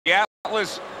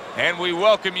Atlas, and we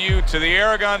welcome you to the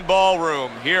Aragon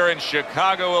Ballroom here in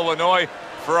Chicago, Illinois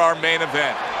for our main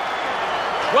event.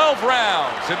 12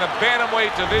 rounds in the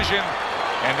bantamweight division,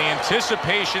 and the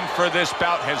anticipation for this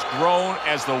bout has grown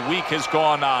as the week has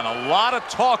gone on. A lot of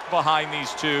talk behind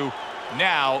these two.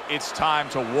 Now it's time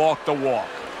to walk the walk.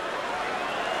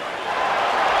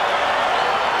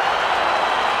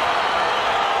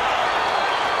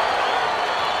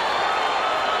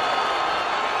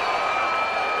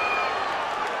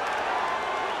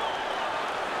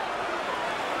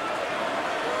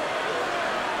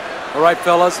 All right,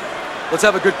 fellas, let's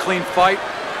have a good, clean fight.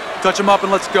 Touch them up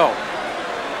and let's go.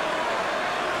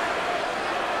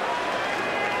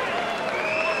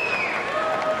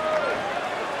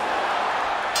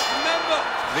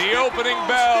 The opening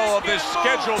bell of this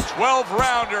scheduled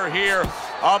 12-rounder here.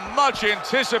 A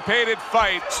much-anticipated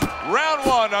fight. Round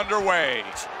one underway.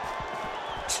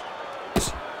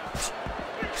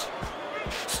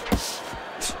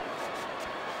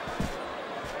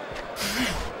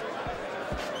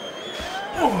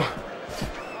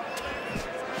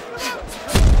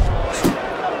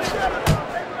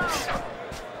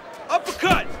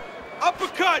 Uppercut!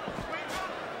 Uppercut!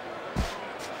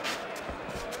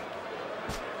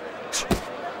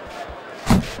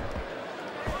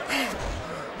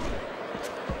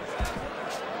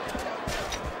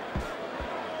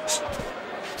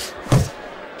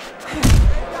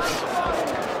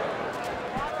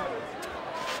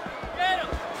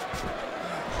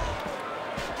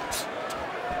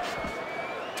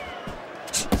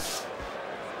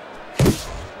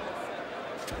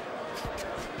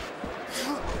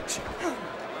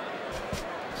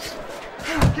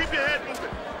 Keep your head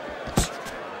moving.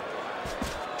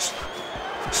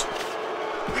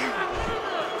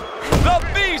 The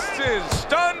Beast is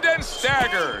stunned and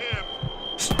staggered.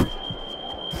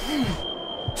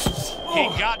 He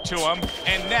got to him,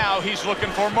 and now he's looking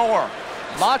for more.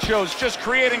 Macho's just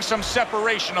creating some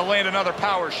separation to land another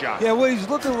power shot. Yeah, what he's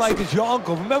looking like is your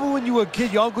uncle. Remember when you were a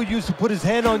kid, your uncle used to put his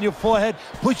hand on your forehead,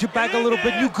 push you back a little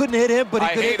bit. You couldn't hit him, but he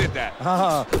could. I hated that.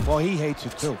 Well, he hates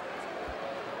you too.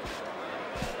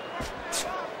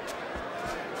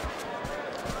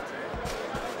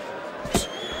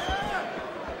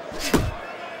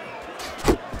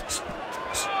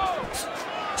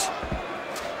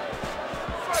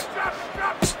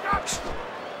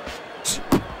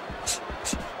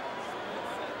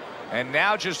 And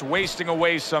now just wasting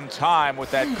away some time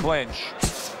with that clinch.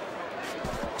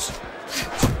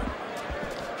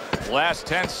 Last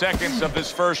 10 seconds of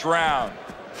this first round.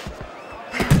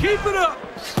 Keep it up!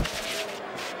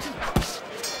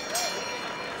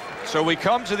 So we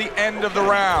come to the end of the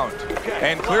round,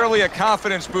 and clearly a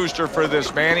confidence booster for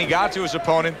this man. He got to his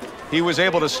opponent. He was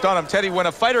able to stun him. Teddy, when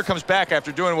a fighter comes back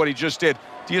after doing what he just did,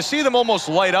 do you see them almost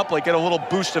light up, like get a little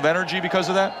boost of energy because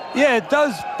of that? Yeah, it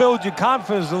does build your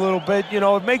confidence a little bit. You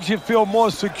know, it makes you feel more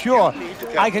secure.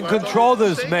 I can control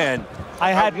this man.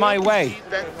 I had my way.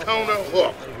 That counter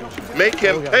hook. Make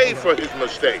him pay for his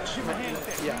mistakes.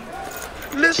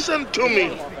 Listen to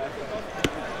me.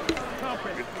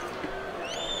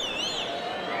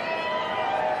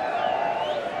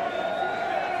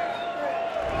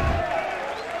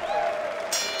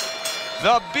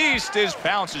 The Beast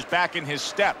bounces back in his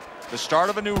step. The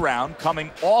start of a new round, coming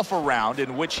off a round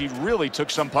in which he really took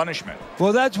some punishment.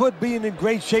 Well, that's what being in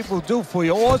great shape will do for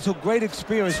you. Also, great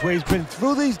experience where he's been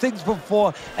through these things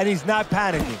before and he's not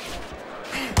panicking.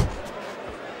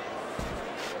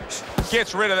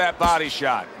 Gets rid of that body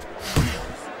shot.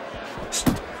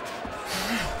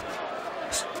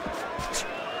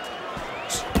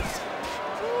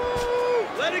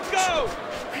 Let it go!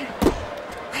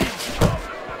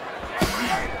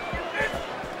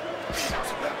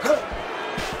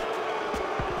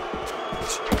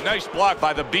 Nice block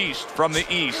by the Beast from the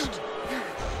east.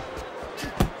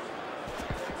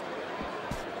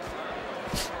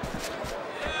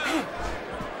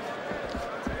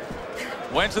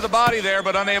 Went to the body there,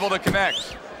 but unable to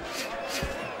connect.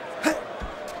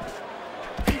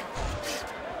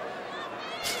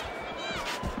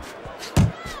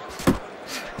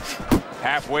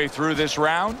 Halfway through this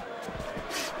round.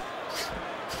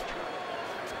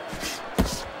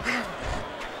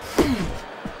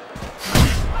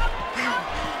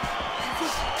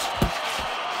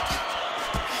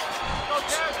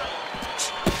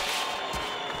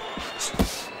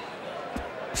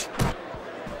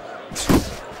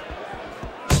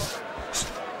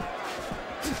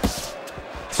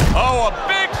 Oh, a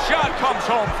big shot comes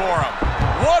home for him.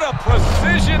 What a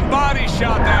precision body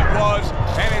shot that was,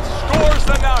 and it scores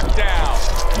the knockdown.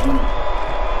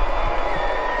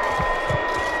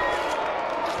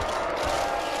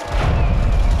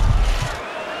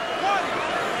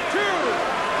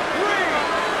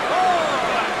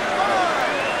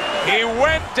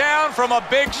 Knocked down from a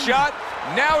big shot.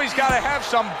 Now he's got to have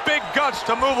some big guts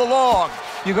to move along.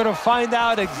 You're going to find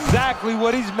out exactly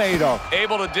what he's made of.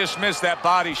 Able to dismiss that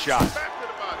body shot.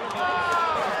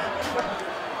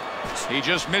 He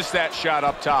just missed that shot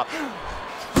up top.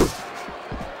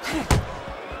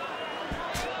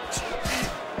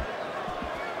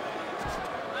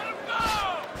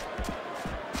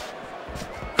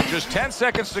 Just 10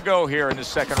 seconds to go here in the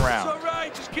second round. It's all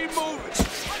right, just keep moving.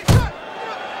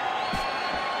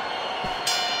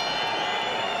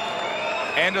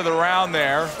 End of the round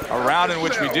there, a round in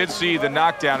which we did see the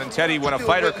knockdown. And Teddy, when a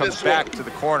fighter comes back to the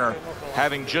corner,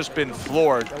 having just been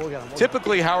floored,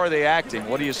 typically how are they acting?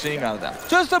 What are you seeing out of them?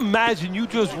 Just imagine you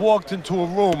just walked into a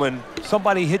room and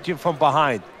somebody hit you from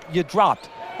behind. You dropped.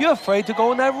 You're afraid to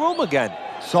go in that room again.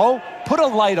 So put a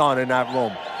light on in that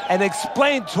room and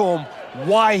explain to him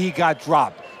why he got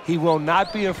dropped. He will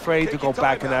not be afraid to go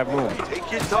back in that room. Take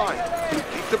your time.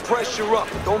 Keep the pressure up.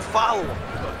 Don't follow him.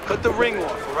 Cut the ring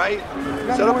off, all right?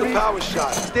 Set up the power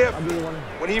shot. It's there for you.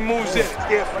 When he moves in, it's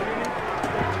there for you.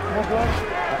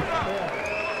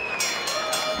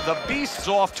 The Beast's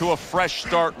off to a fresh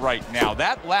start right now.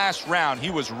 That last round,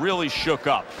 he was really shook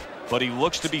up, but he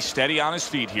looks to be steady on his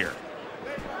feet here.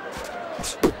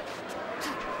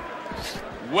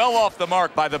 Well off the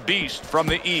mark by the Beast from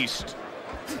the East.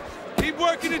 Keep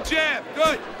working the jab.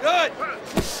 Good, good.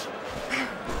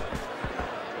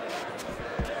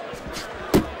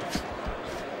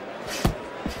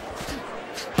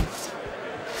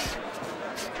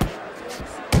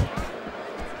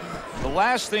 The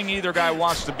last thing either guy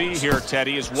wants to be here,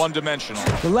 Teddy, is one-dimensional.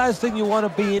 The last thing you want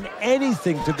to be in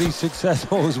anything to be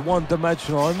successful is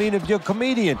one-dimensional. I mean, if you're a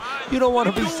comedian, you don't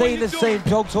want to be saying the same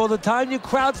jokes all the time. Your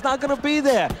crowd's not going to be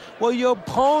there. Well, your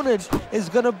opponent is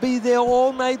going to be there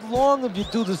all night long if you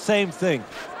do the same thing.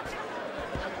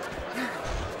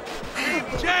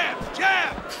 Jab,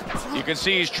 jab. You can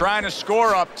see he's trying to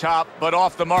score up top, but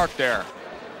off the mark there.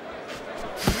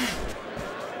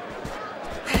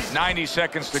 90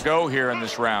 seconds to go here in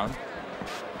this round.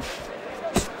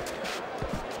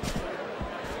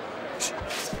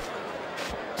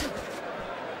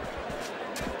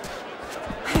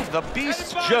 The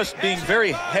Beast's just being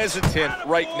very hesitant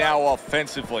right now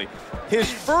offensively.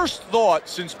 His first thought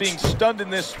since being stunned in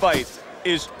this fight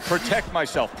is protect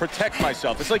myself, protect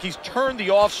myself. It's like he's turned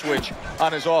the off switch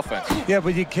on his offense. Yeah,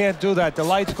 but you can't do that. The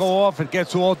lights go off, it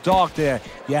gets all dark there.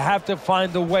 You have to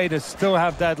find a way to still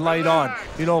have that light on.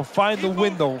 You know, find the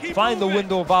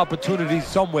window of opportunity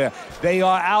somewhere. They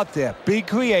are out there. Be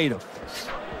creative.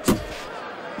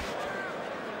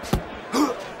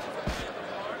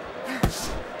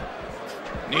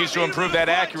 Needs to improve that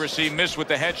accuracy. Missed with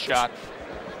the headshot.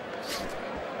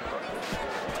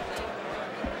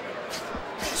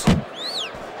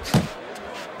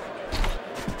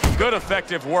 Good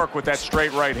effective work with that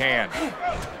straight right hand.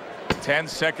 10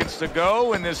 seconds to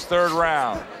go in this third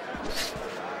round.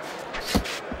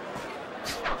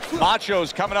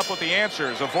 Macho's coming up with the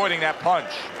answers, avoiding that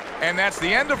punch. And that's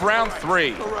the end of round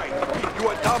 3. All right, you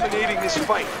are dominating this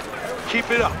fight. Keep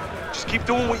it up. Just keep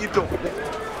doing what you're doing.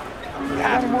 You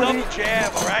have to double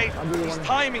jab, all right? He's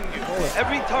timing you.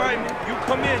 Every time you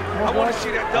come in, I want to see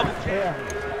that double jab.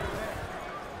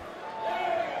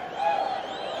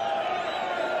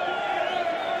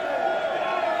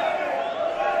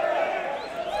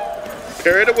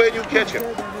 Carry it away and you catch him.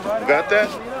 You got that?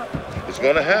 It's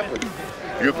going to happen.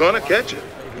 You're going to catch it.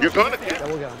 You're going to catch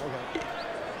it.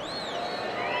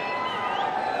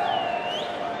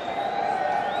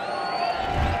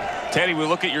 Teddy, we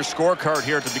look at your scorecard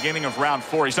here at the beginning of round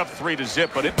 4. He's up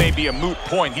 3-0, but it may be a moot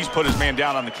point. He's put his man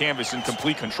down on the canvas in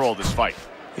complete control of this fight.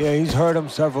 Yeah, he's hurt him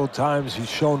several times. He's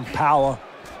shown power,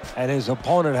 and his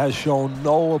opponent has shown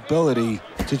no ability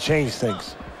to change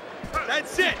things.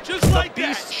 That's it, just like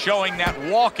that. Beast showing that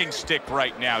walking stick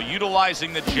right now,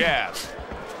 utilizing the jab.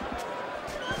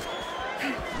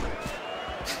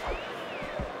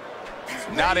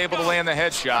 Not able to land the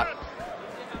headshot.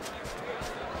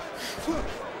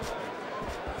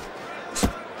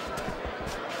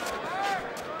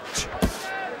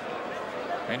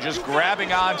 And just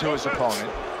grabbing onto his opponent.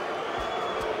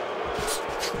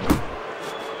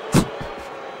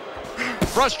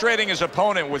 Frustrating his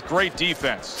opponent with great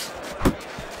defense.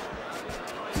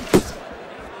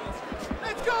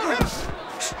 Let's go.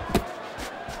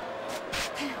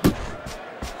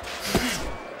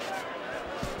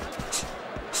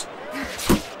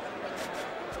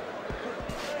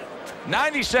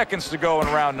 90 seconds to go in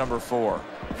round number 4.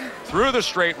 Threw the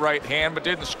straight right hand, but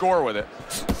didn't score with it.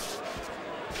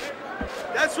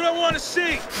 That's what I want to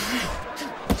see.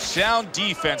 Sound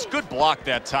defense. Good block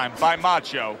that time by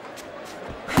Macho.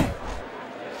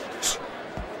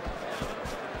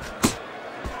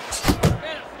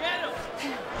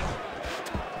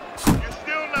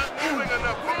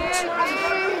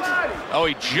 Oh,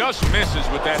 he just misses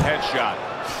with that headshot.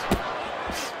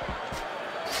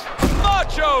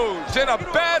 Macho's in a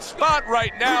bad spot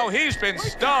right now. He's been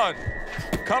stunned.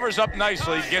 Covers up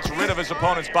nicely, gets rid of his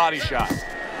opponent's body shot.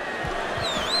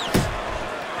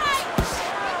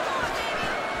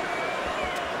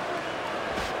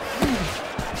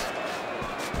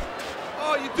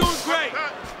 Oh, you're doing great.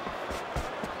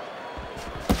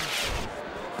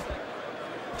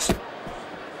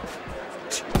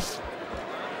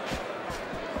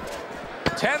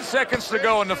 10 seconds to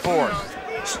go in the fourth.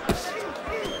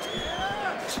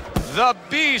 The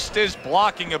Beast, his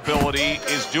blocking ability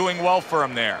is doing well for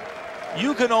him there.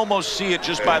 You can almost see it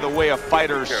just by the way a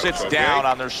fighter sits down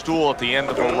on their stool at the end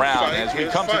of a round. As we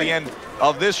come to the end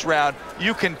of this round,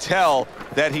 you can tell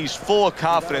that he's full of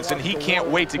confidence and he can't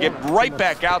wait to get right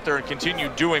back out there and continue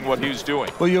doing what he was doing.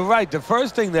 Well, you're right. The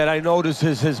first thing that I notice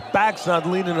is his back's not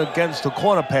leaning against the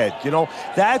corner pad. You know,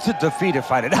 that's a defeated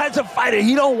fighter. That's a fighter.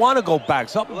 He don't want to go back.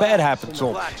 Something bad happened to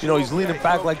him. You know, he's leaning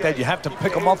back like that. You have to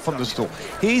pick him up from the stool.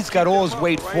 He's got all his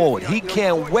weight forward. He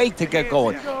can't wait to get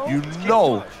going. You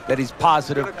know that he's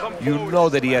positive. You know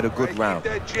that he had a good round.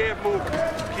 Keep that jab moving.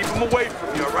 Keep him away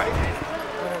from you, all right?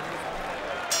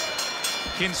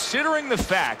 Considering the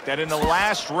fact that in the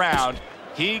last round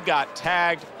he got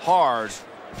tagged hard,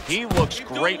 he looks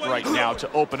great right now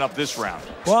to open up this round.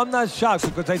 Well, I'm not shocked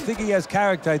because I think he has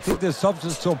character. I think there's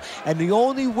substance to him. And the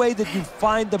only way that you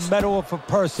find the mettle of a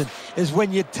person is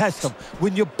when you test him,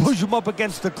 when you push him up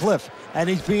against the cliff. And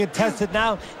he's being tested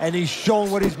now, and he's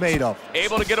showing what he's made of.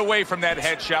 Able to get away from that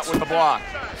headshot with the block.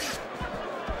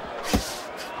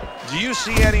 Do you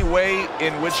see any way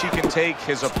in which he can take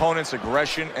his opponent's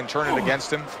aggression and turn it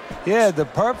against him? Yeah, the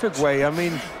perfect way. I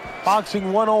mean,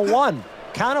 boxing 101,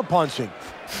 counterpunching.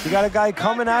 You got a guy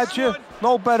coming at you,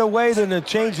 no better way than to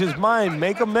change his mind.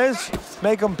 Make him miss,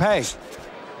 make him pay.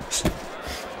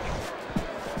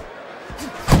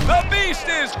 The Beast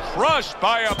is crushed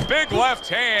by a big left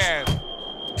hand.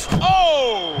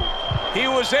 Oh! He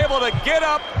was able to get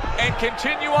up and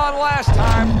continue on last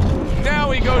time.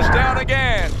 Now he goes down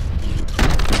again.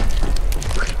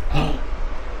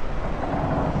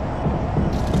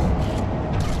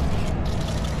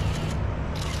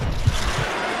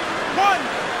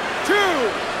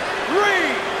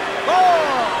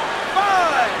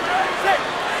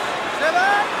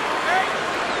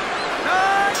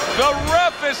 The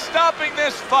ref is stopping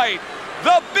this fight.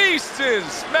 The Beast is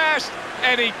smashed,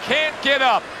 and he can't get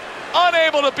up.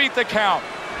 Unable to beat the count.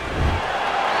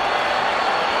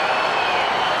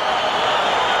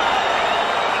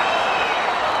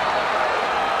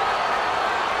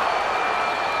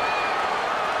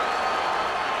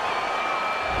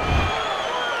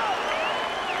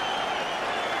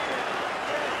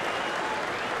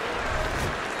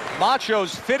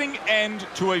 Macho's fitting end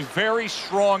to a very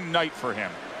strong night for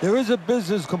him. There is a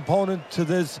business component to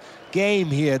this game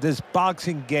here, this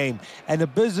boxing game. And the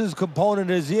business component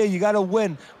is, yeah, you got to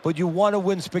win, but you want to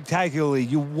win spectacularly.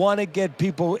 You want to get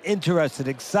people interested,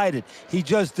 excited. He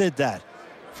just did that.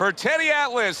 For Teddy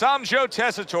Atlas, I'm Joe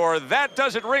Tessitore. That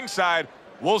does it ringside.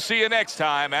 We'll see you next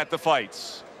time at the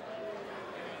fights.